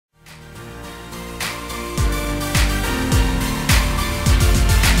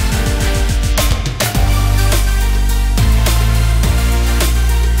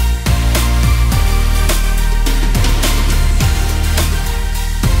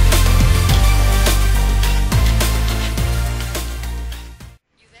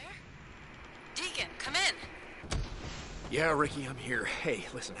Ricky, I'm here. Hey,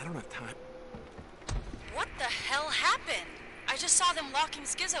 listen, I don't have time. What the hell happened? I just saw them locking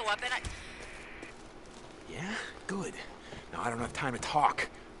Skizzo up and Yeah? Good. No, I don't have time to talk.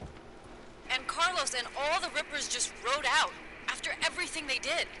 And Carlos and all the Rippers just rode out after everything they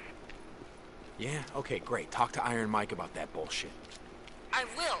did. Yeah? Okay, great. Talk to Iron Mike about that bullshit. I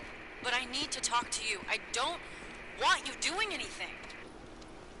will, but I need to talk to you. I don't want you doing anything.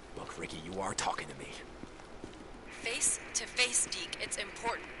 Look, Ricky, you are talking to me. Face to face, Deke. It's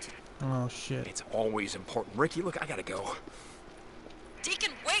important. Oh, shit. It's always important. Ricky, look, I gotta go.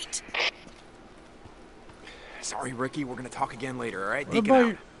 Deacon, wait! Sorry, Ricky. We're gonna talk again later, all right?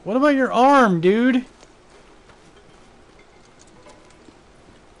 What about your arm, dude?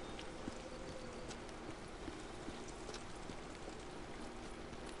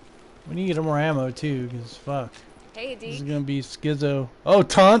 We need to get more ammo, too, because fuck. Hey, This is Deke. gonna be Skizzo. Oh,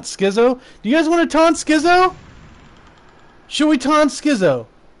 taunt Skizzo? Do you guys want to taunt Skizzo? Should we taunt Skizzo?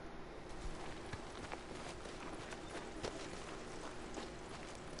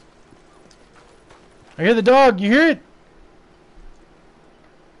 I hear the dog. You hear it?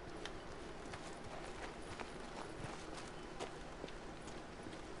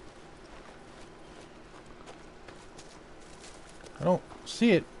 I don't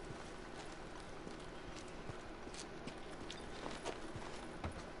see it.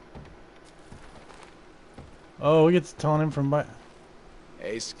 Oh, we get to taunt him from by.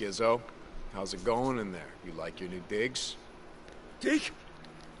 Hey, Skizzo. How's it going in there? You like your new digs? Deke?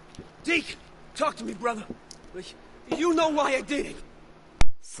 Deke! Talk to me, brother. You know why I did it.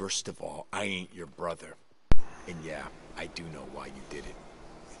 First of all, I ain't your brother. And yeah, I do know why you did it.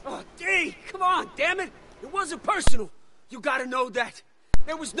 Oh, Deke! Come on, damn it! It wasn't personal. You gotta know that.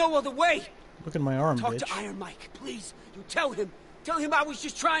 There was no other way. Look at my arm, Talk bitch. to Iron Mike, please. You tell him. Tell him I was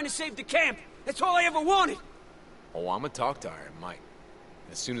just trying to save the camp. That's all I ever wanted. Oh, I'ma talk to Iron Mike.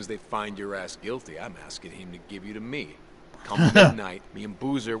 As soon as they find your ass guilty, I'm asking him to give you to me. Come midnight, me and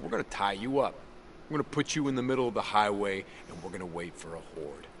Boozer, we're gonna tie you up. We're gonna put you in the middle of the highway, and we're gonna wait for a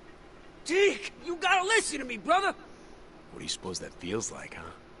horde. Deke, you gotta listen to me, brother. What do you suppose that feels like, huh?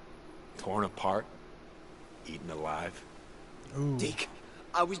 Torn apart? Eaten alive? Ooh. Deke,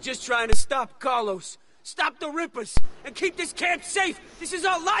 I was just trying to stop Carlos. Stop the Rippers, and keep this camp safe. This is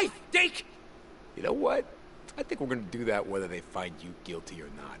our life, Deke. You know what? I think we're gonna do that whether they find you guilty or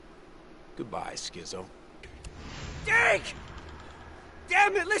not. Goodbye, Skizzo. Deke!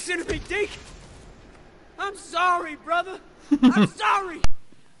 Damn it, listen to me, Deke! I'm sorry, brother. I'm sorry.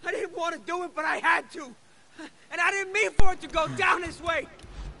 I didn't want to do it, but I had to. And I didn't mean for it to go down this way.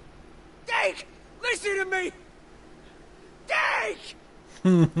 Deke! Listen to me! Deke!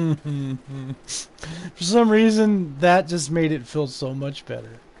 For some reason, that just made it feel so much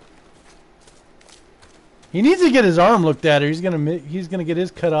better. He needs to get his arm looked at, or he's gonna get his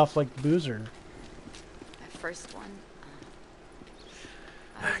cut off like Boozer. That first one.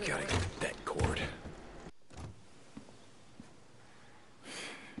 I gotta get that cord.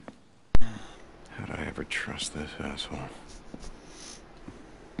 How'd I ever trust this asshole?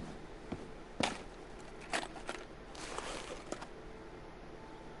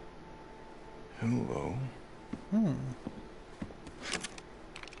 Hello?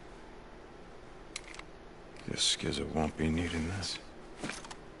 Guess Skizzo won't be needing this.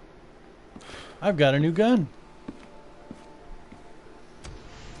 I've got a new gun.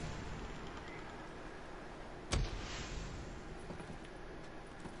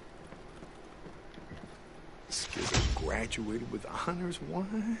 Skizzo graduated with honors? What?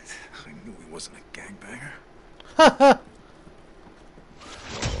 I knew he wasn't a gangbanger. Well,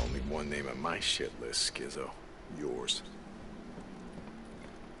 only one name on my shit list, Skizzo. Yours.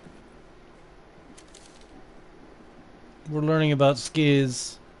 We're learning about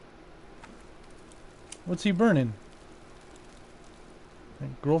Skiz. What's he burning?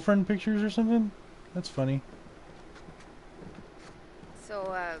 Like girlfriend pictures or something? That's funny. So,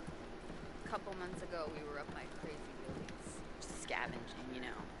 a couple months ago, we were up my crazy buildings, scavenging, you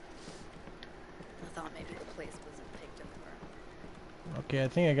know. I thought maybe the place wasn't picked over. Okay, I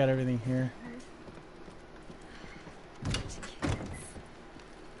think I got everything here. Bunch of kids.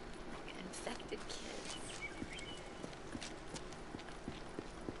 Infected kids.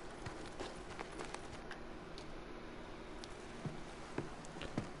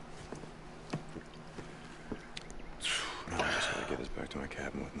 No, I just gotta get this back to my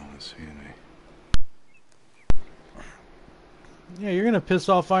cabin with no one seeing me. Yeah, you're gonna piss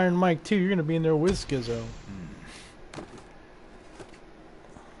off Iron Mike too. You're gonna be in there with Skizzo.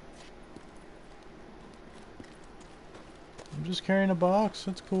 I'm just carrying a box.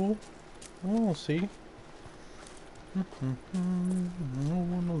 That's cool. Oh, we'll see. No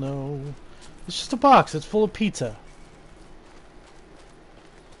one will know. It's just a box. It's full of pizza.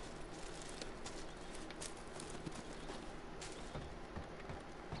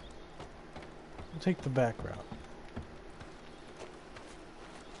 We'll take the back route.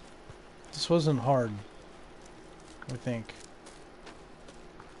 This wasn't hard, I think.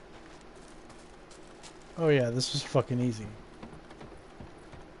 Oh yeah, this was fucking easy.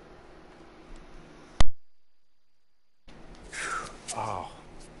 Oh.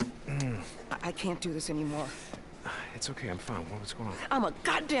 I can't do this anymore. It's okay, I'm fine. What's going on? I'm a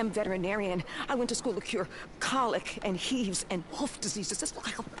goddamn veterinarian. I went to school to cure colic and heaves and wolf disease. Does this look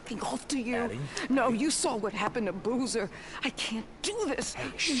like a fucking wolf to you? Addie? No, you saw what happened to Boozer. I can't do this.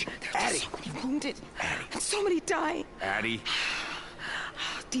 Hey, shh. There's Addie. so many wounded. Addie. And so many dying. Addie.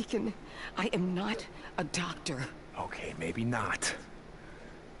 Deacon, I am not a doctor. Okay, maybe not.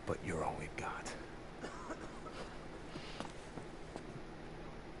 But you're all we've got.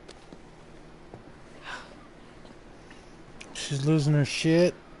 She's losing her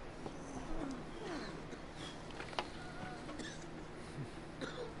shit.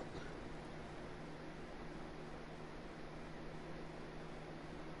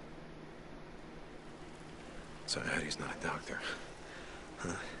 So Addie's not a doctor. Huh?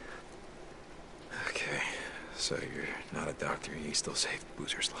 Okay. So you're not a doctor, you still saved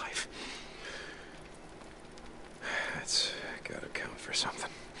Boozer's life. That's gotta count for something.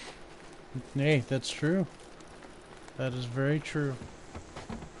 Hey, that's true. That is very true.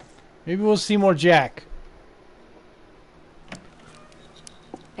 Maybe we'll see more Jack.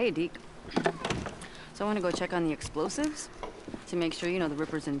 Hey, Deke. So I want to go check on the explosives to make sure, the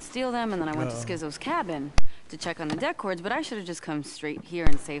Rippers didn't steal them, and then I went to Schizo's cabin to check on the deck cords, but I should have just come straight here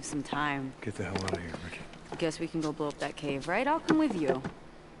and saved some time. Get the hell out of here, Ricky. Guess we can go blow up that cave, right? I'll come with you.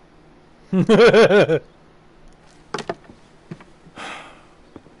 When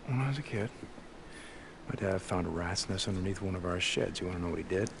I was a kid, my dad found a rat's nest underneath one of our sheds. You want to know what he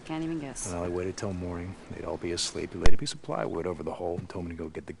did? Can't even guess. Well, I waited till morning. They'd all be asleep. He laid a piece of plywood over the hole and told me to go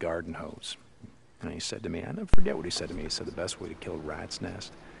get the garden hose. And he said to me, I never forget what he said to me. He said the best way to kill a rat's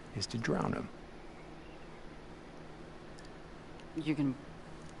nest is to drown him. You can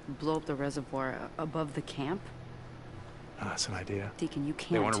blow up the reservoir above the camp? That's an idea. Deacon, you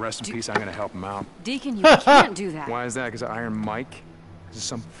can't. They want to rest in peace. I'm going to help them out. Deacon, you can't do that. Why is that? Because of Iron Mike? Is this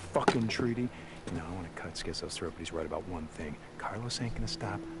some fucking treaty? No, I want to cut Schizo's throat, but he's right about one thing. Carlos ain't gonna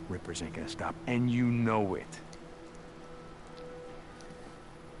stop, Rippers ain't gonna stop, and you know it.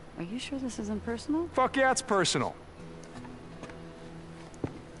 Are you sure this isn't personal? Fuck yeah, it's personal.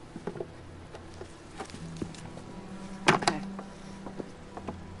 Okay.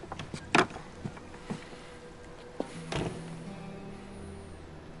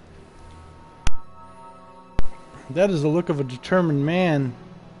 That is the look of a determined man.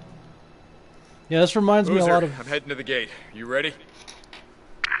 Yeah, this reminds me a lot of... I'm heading to the gate. You ready?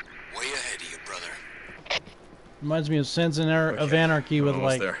 Way ahead of you, brother. Reminds me of Sons of Anarchy with, Almost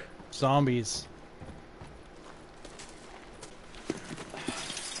like, there. zombies.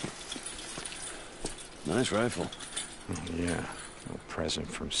 Nice rifle. Yeah, a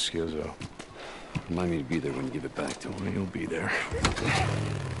present from Schizo. Remind me to be there when you give it back to him. He'll be there.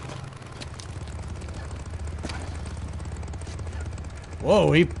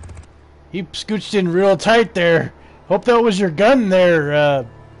 Whoa, he scooched in real tight there. Hope that was your gun there,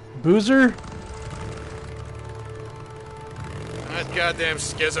 Boozer. That goddamn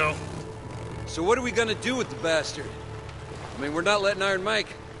Schizo. So what are we gonna do with the bastard? I mean, we're not letting Iron Mike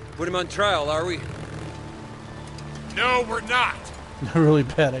put him on trial, are we? No, we're not. A really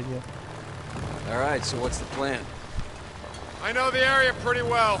bad idea. All right, so what's the plan? I know the area pretty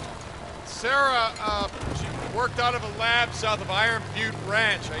well. Sarah, she worked out of a lab south of Iron Butte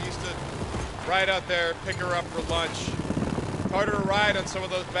Ranch. I used to ride out there, pick her up for lunch. Taught her to ride on some of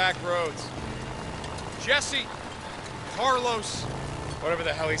those back roads. Jesse, Carlos, whatever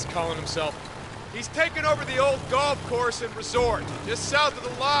the hell he's calling himself, he's taken over the old golf course and resort. Just south of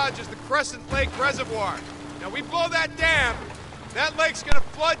the lodge is the Crescent Lake Reservoir. Now we blow that dam, that lake's gonna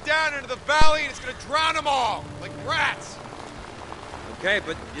flood down into the valley and it's gonna drown them all, like rats. Okay,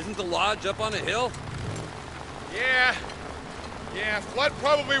 but isn't the lodge up on a hill? Yeah, flood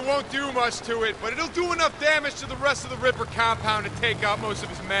probably won't do much to it, but it'll do enough damage to the rest of the Ripper compound to take out most of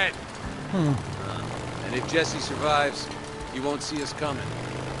his men. And if Jesse survives, you won't see us coming.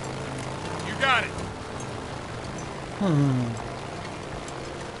 You got it.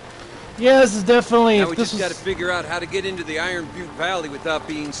 Yeah, this is definitely... Now if we this just was- gotta figure out how to get into the Iron Butte Valley without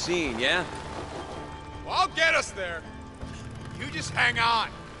being seen, yeah? Well, I'll get us there. You just hang on.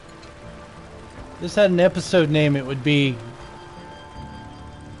 this had an episode name, it would be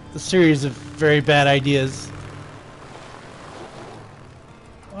a series of very bad ideas.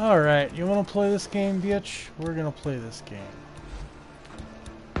 Alright, you wanna play this game, bitch? We're gonna play this game.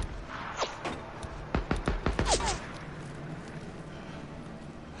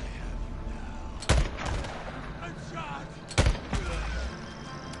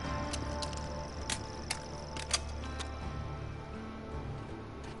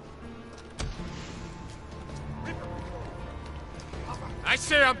 I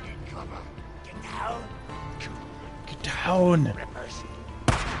say I'm... Get down. Get down!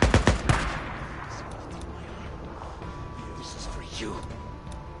 This is for you.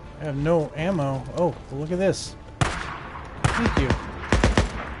 I have no ammo. Oh, well, look at this. Thank you.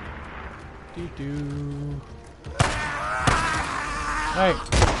 Doo-doo. Alright.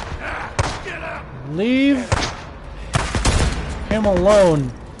 Leave him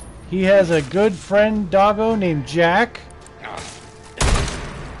alone. He has a good friend doggo named Jack.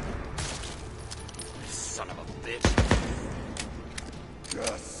 Son of a bitch.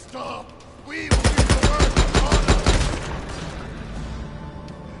 Just stop. We will do the work upon us.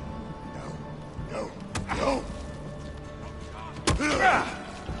 No.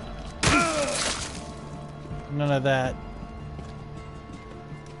 None of that.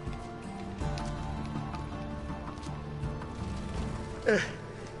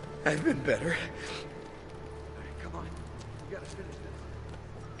 I've been better. Come on. You gotta finish this.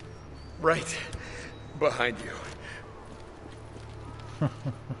 Right. Behind you.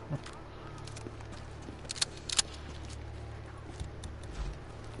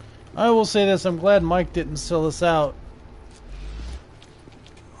 I will say this, I'm glad Mike didn't sell us out.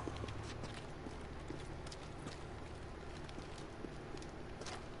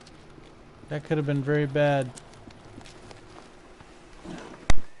 That could have been very bad.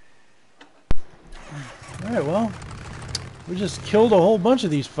 Alright, well, we just killed a whole bunch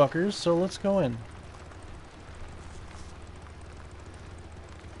of these fuckers, so let's go in.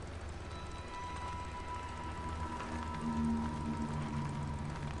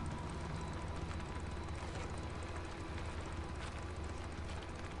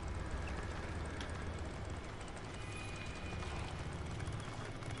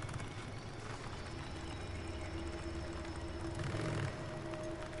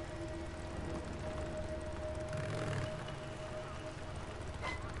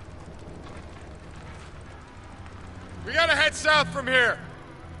 We gotta head south from here.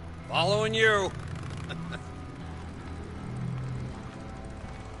 Following you.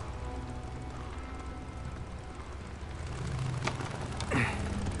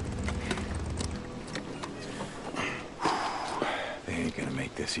 They ain't gonna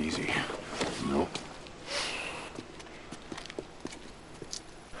make this easy. Nope.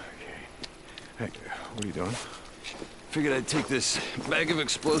 Okay. Hey, what are you doing? Figured I'd take this bag of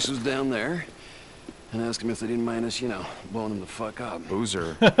explosives down there and ask them if they didn't mind us, you know, blowing them the fuck up.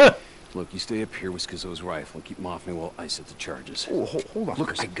 Boozer. Look, you stay up here with Skizzo's rifle and keep them off me while I set the charges. Oh, hold on.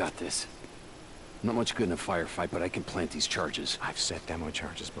 Look, I got this. I'm not much good in a firefight, but I can plant these charges. I've set demo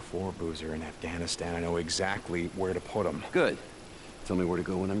charges before, Boozer, in Afghanistan. I know exactly where to put them. Good. Tell me where to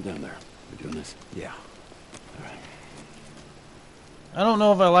go when I'm down there. We're doing this? Yeah. All right. I don't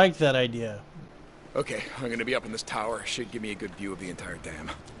know if I like that idea. Okay, I'm gonna be up in this tower. Should give me a good view of the entire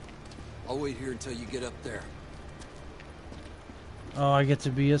dam. I'll wait here until you get up there. Oh, I get to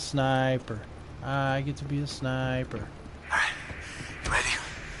be a sniper. I get to be a sniper. Alright. You ready?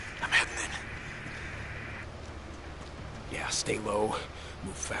 I'm heading in. Yeah, stay low,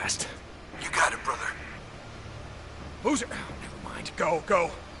 move fast. You got it, brother. Boozer! Oh, never mind. Go,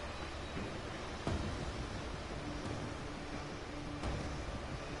 go.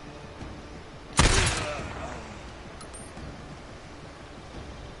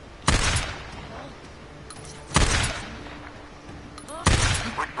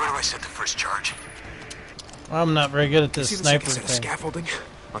 Where do I set the first charge? I'm not very good at You this see the sniper second set of thing. scaffolding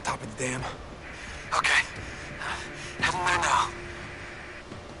on top of the dam? Okay. Heading there now.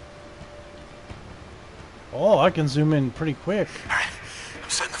 Oh, I can zoom in pretty quick. Alright. I'm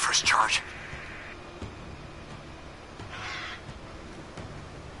setting the first charge.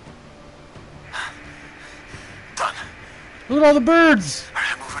 Done. Look at all the birds!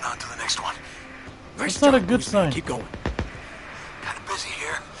 Alright, moving on to the next one. Nice That's not a job, good Boozer. sign. Keep going. Kinda busy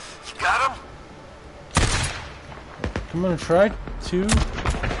here. You got him? I'm gonna try two.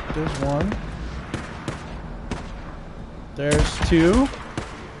 There's one. There's two.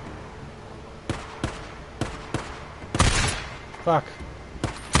 Fuck.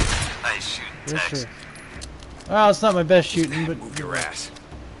 Nice shooting, Yes, Tex. sir. Well, it's not my best shooting, but Move your ass.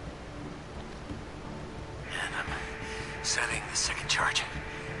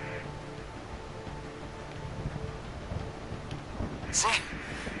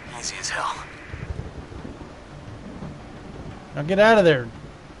 Easy as hell. Now get out of there,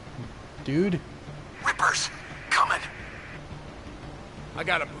 dude. Rippers, coming. I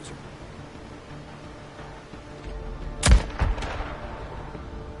got him, Boozer.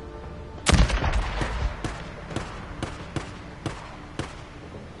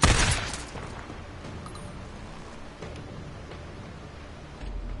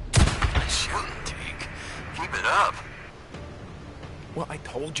 Nice shooting, Deke. Keep it up. Well, I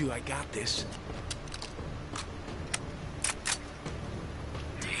told you I got this.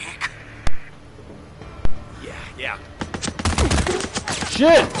 Deke. Yeah.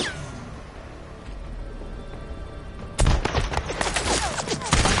 Shit!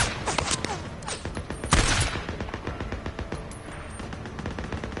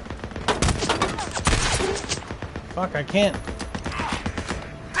 Fuck, I can't.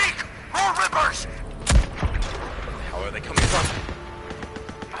 Deke, more rippers. How are they coming from?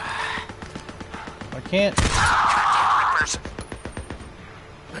 I can't. Rippers.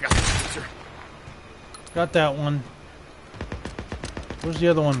 I got this, Boozer. Got that one. Where's the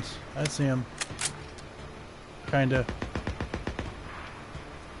other ones? I see them. Kinda.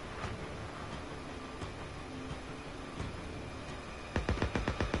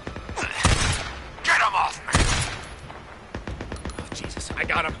 Get him off me. Oh, Jesus, I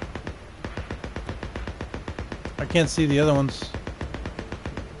got him. I can't see the other ones.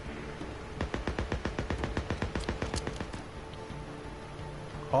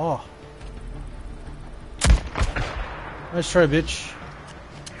 Oh. Nice try, bitch.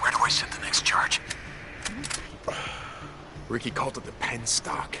 Where do I set the next charge? Ricky called it the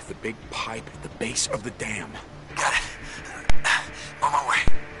penstock, the big pipe at the base of the dam. Got it. On my way.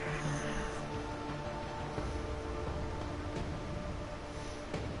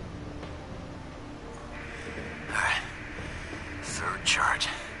 Alright. Third charge.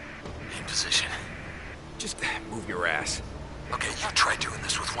 In position. Just move your ass. Okay, you try doing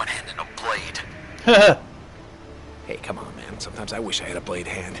this with one hand and a blade. Hey, come on, man. Sometimes I wish I had a blade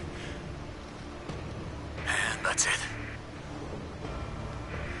hand. And that's it.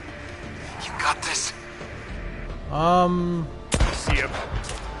 You got this. See him.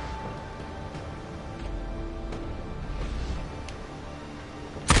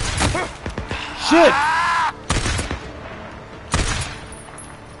 Shit!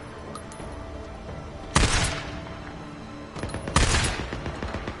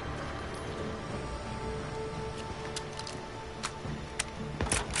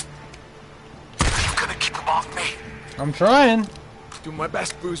 You gonna keep him off me? I'm trying. Doing my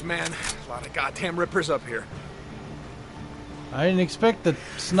best, Booze man. A lot of goddamn rippers up here. I didn't expect the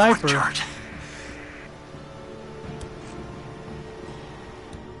Fourth sniper. charge.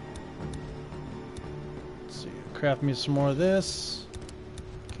 Let's see. Craft me some more of this.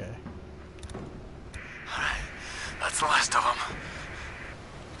 Okay. Alright. That's the last of them.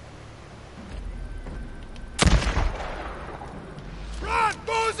 Run,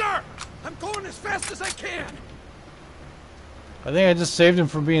 Boozer! I'm going as fast as I can. I think I just saved him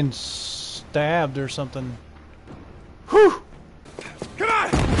from being stabbed or something. Whew! Come on!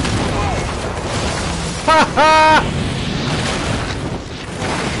 Ha ha!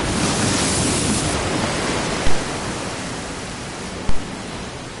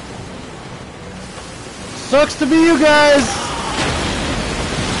 Sucks to be you guys!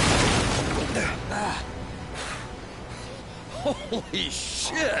 Holy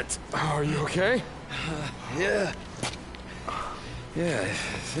shit! Are you okay? Yeah. Yeah, I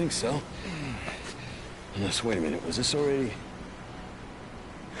think so. Unless, wait a minute, was this already...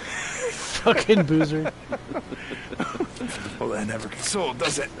 Fucking Boozer. Well, that never consoled,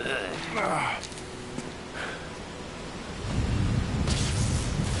 does it?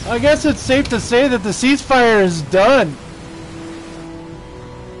 I guess it's safe to say that the ceasefire is done.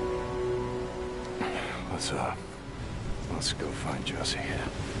 Let's go find Josie.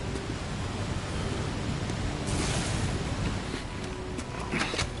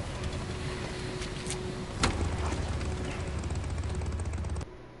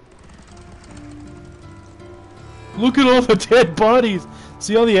 Look at all the dead bodies.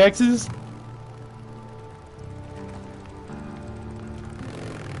 See all the X's?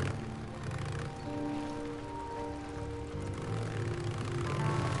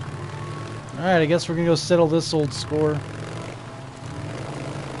 Alright, I guess we're gonna go settle this old score.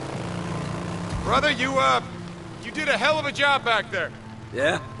 Brother, you did a hell of a job back there.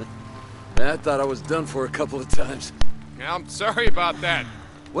 Yeah? I thought I was done for a couple of times. Yeah, I'm sorry about that.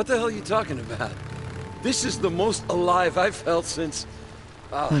 What the hell are you talking about? This is the most alive I've felt since...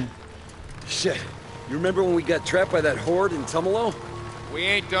 Shit. You remember when we got trapped by that horde in Tumalo? We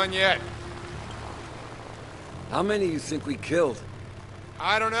ain't done yet. How many you think we killed?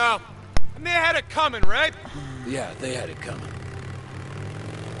 I don't know. And they had it coming, right? Yeah, they had it coming.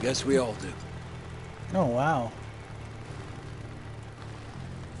 Guess we all do. Oh, wow.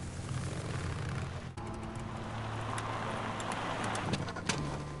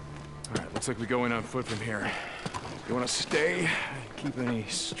 Alright, looks like we go in on foot from here. You wanna stay? Keep any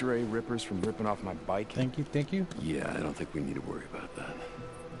stray rippers from ripping off my bike? Thank you, thank you. Yeah, I don't think we need to worry about that.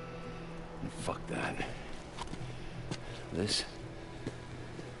 And fuck that. This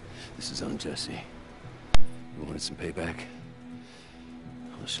is on Jesse. You wanted some payback?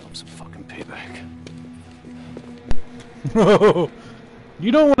 I'll show him some fucking payback.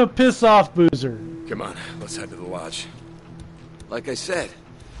 You don't want to piss off Boozer. Come on, let's head to the lodge. Like I said,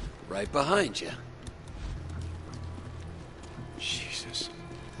 right behind you. Jesus.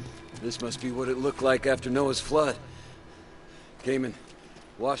 This must be what it looked like after Noah's flood. Came and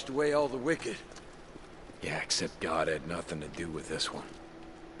washed away all the wicked. Yeah, except God had nothing to do with this one.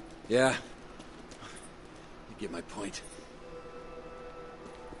 Yeah. You get my point.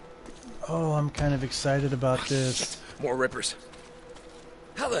 Oh, I'm kind of excited about this. More rippers.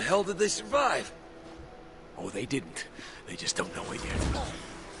 How the hell did they survive? Oh, they didn't. They just don't know it yet.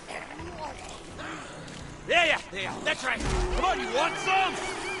 Yeah, that's right. Come on, you want some?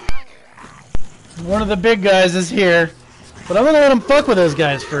 One of the big guys is here, but I'm gonna let him fuck with those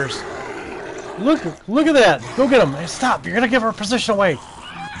guys first. Look at that. Go get him. Hey, stop. You're gonna give our position away.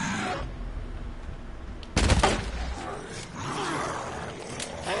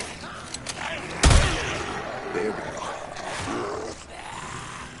 There we go.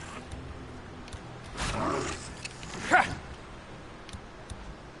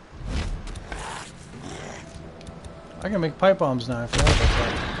 I can make pipe bombs now. I forgot about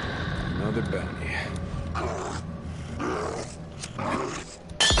that. Another bounty.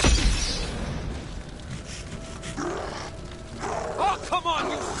 Oh, come on,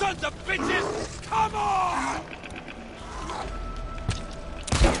 you sons of bitches! Come on!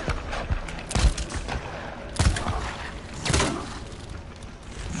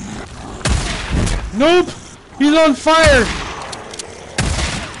 Nope! He's on fire!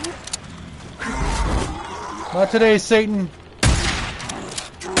 Not today, Satan.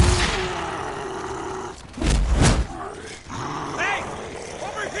 Hey!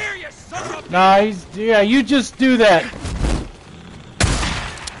 Over here, you son of a... Nah, yeah, you just do that.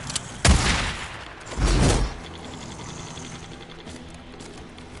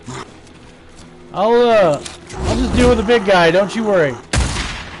 I'll just deal with the big guy, don't you worry.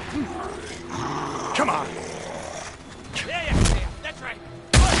 Come on. Yeah, that's right.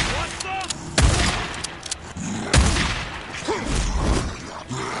 What, want some?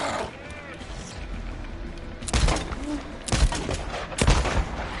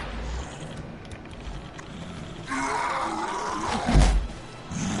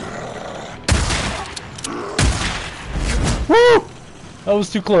 Woo! That was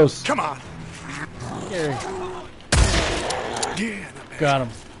too close. Come on. Scary. Yeah. Got him.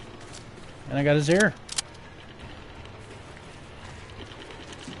 And I got his ear.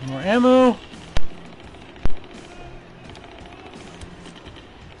 More ammo.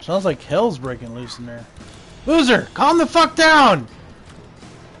 Sounds like hell's breaking loose in there. Boozer, calm the fuck down!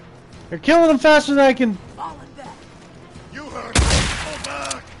 They're killing him faster than I can. You heard me. Go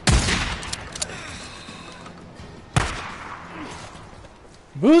back.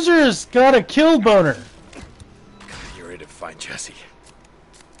 Boozer's got a kill boner. You ready to find Jesse?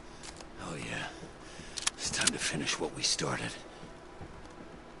 Oh yeah. It's time to finish what we started.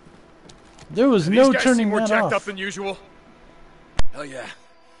 There was These no guys turning seem more that jacked off. up than usual. Hell yeah.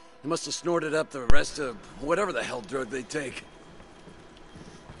 They must have snorted up the rest of whatever the hell drug they take.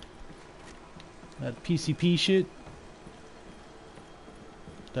 That PCP shit.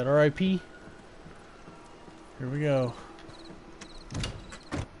 That RIP. Here we go.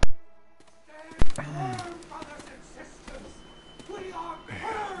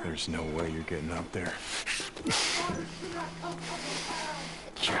 There's no way you're getting up there.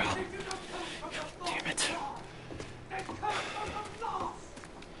 Joe. Damn it.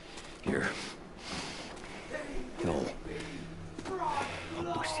 Here. No.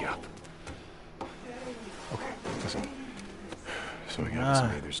 I'll boost you up. Okay, listen. So we got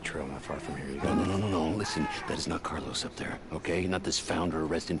somebody there's a trail not far from here. You got No. Listen, that is not Carlos up there, okay? Not this founder,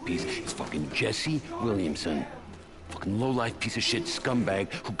 rest in peace. It's fucking Jesse Williamson. Fucking low-life piece of shit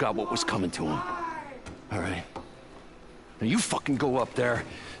scumbag who got what was coming to him. All right? Now you fucking go up there.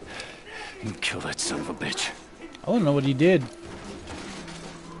 You kill that son of a bitch. I don't know what he did.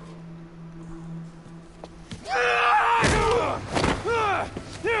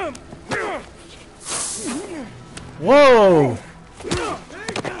 Whoa!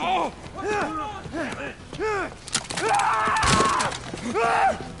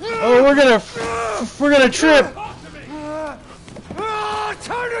 Oh, we're gonna trip.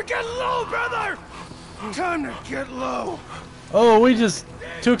 Time to get low, brother. Time to get low. Oh, we just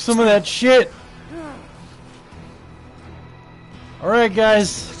took some of that shit. All right,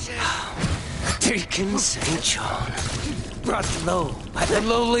 guys. Deacon St. John, brought low by the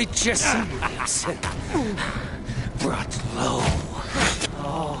lowly Jesse Williamson. Brought low.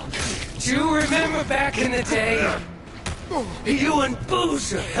 Oh, do you remember back in the day? You and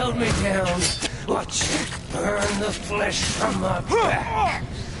Boozer held me down. Watch it burn the flesh from my back.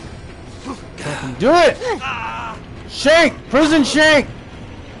 Do it! Shank! Prison shank!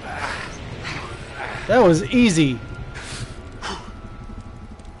 That was easy.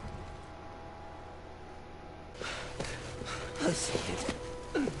 Let's see it.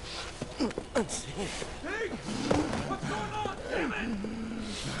 Let's see it. What's going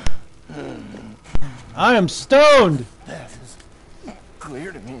on? I am stoned. That is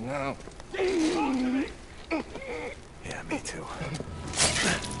clear to me now. Yeah, me too.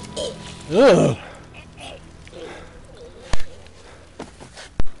 Ugh.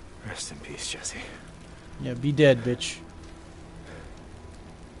 Rest in peace, Jesse. Yeah, be dead, bitch.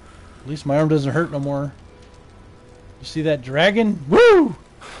 At least my arm doesn't hurt no more. You see that dragon? Woo!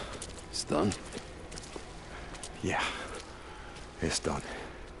 It's done. Yeah, it's done.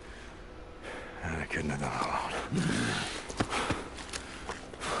 And I couldn't have done it alone.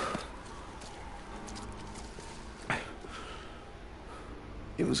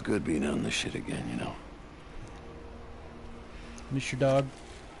 It was good being on this shit again, you know. Miss your dog.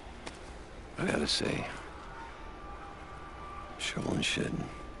 I gotta say, shoveling shit and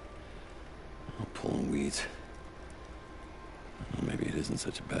pulling weeds. Well, maybe it isn't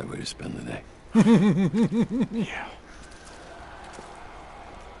such a bad way to spend the day. Yeah.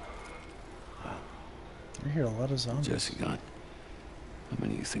 I hear a lot of zombies. Jesse gone. How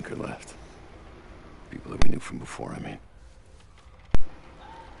many do you think are left? People that we knew from before, I mean.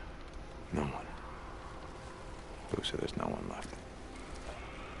 No one. Boozer, there's no one left.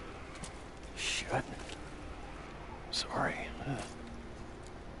 Shit. Sorry.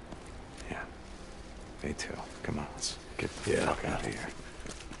 Yeah. Me too. Come on, let's get the Yeah. fuck out of here.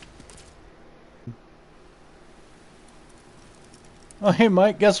 Oh, hey,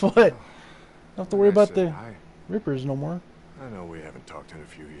 Mike, guess what? Don't have to worry Like I about said, the Rippers no more. I know we haven't talked in a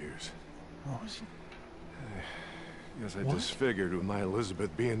few years. Oh, Guess I just figured with my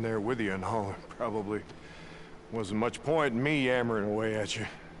Elizabeth being there with you and all, there probably wasn't much point in me yammering away at you.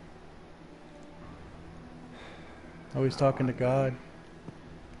 always talking to God.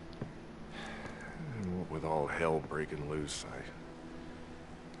 And what with all hell breaking loose, I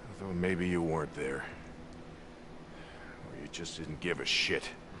thought maybe you weren't there. Or you just didn't give a shit.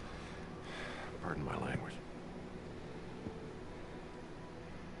 Pardon my language.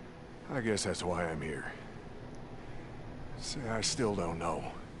 I guess that's why I'm here. See, I still don't know.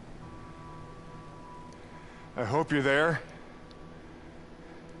 I hope you're there.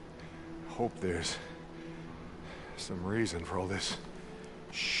 Hope there's some reason for all this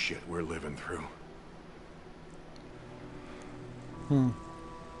shit we're living through.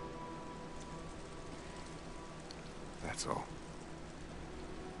 That's all.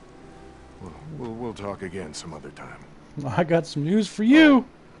 We'll talk again some other time. I got some news for you.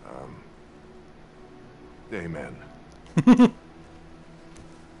 Amen.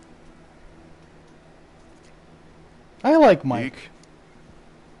 I like Mike.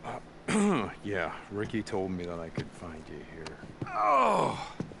 Yeah, Ricky told me that I could find you here. Oh!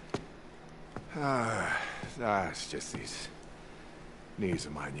 It's just these knees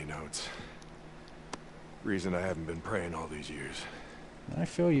of mine, you know. It's reason I haven't been praying all these years. I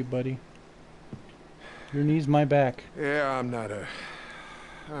feel you, buddy. Your knee's my back. Yeah, I'm not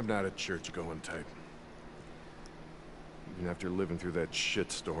a church-going type. Even after living through that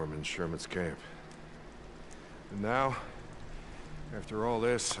shitstorm in Sherman's camp. And now, after all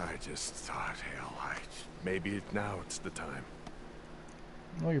this, I just thought, hell, maybe now it's the time.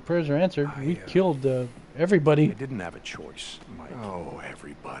 Well, your prayers are answered. We killed everybody. I didn't have a choice, Mike. Oh,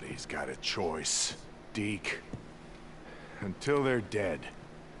 everybody's got a choice, Deke. Until they're dead.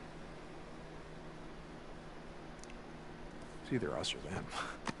 It's either us or them.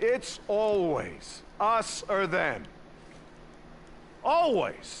 It's always us or them.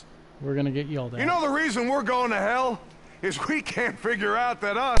 Always. We're gonna get yelled at. You know the reason we're going to hell? Is we can't figure out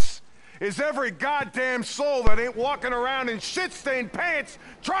that us is every goddamn soul that ain't walking around in shit-stained pants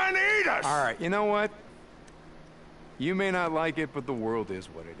trying to eat us! All right, you know what? You may not like it, but the world is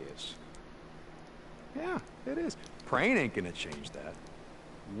what it is. Yeah, it is. Praying ain't gonna change that.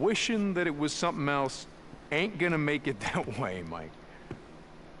 Wishing that it was something else ain't gonna make it that way, Mike.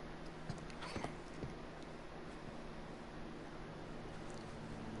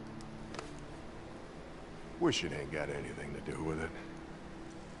 Wish it ain't got anything to do with it.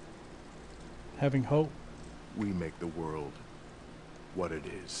 Having hope. We make the world what it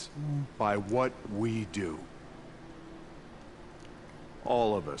is. By what we do.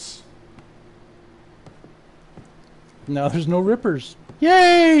 All of us. Now there's no rippers.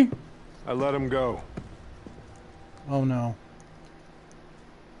 Yay! I let him go. Oh no.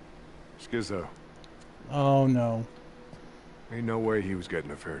 Skizzo. Oh no. Ain't no way he was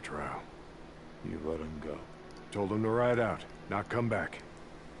getting a fair trial. You let him go. Told him to ride out, not come back.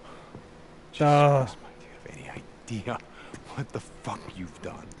 Uh, Jesus, Mike, do you have any idea what the fuck you've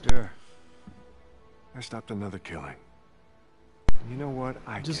done? Yeah. I stopped another killing. You know what?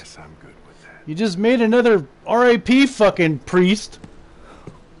 I guess I'm good with that. you just made another R.I.P. fucking priest.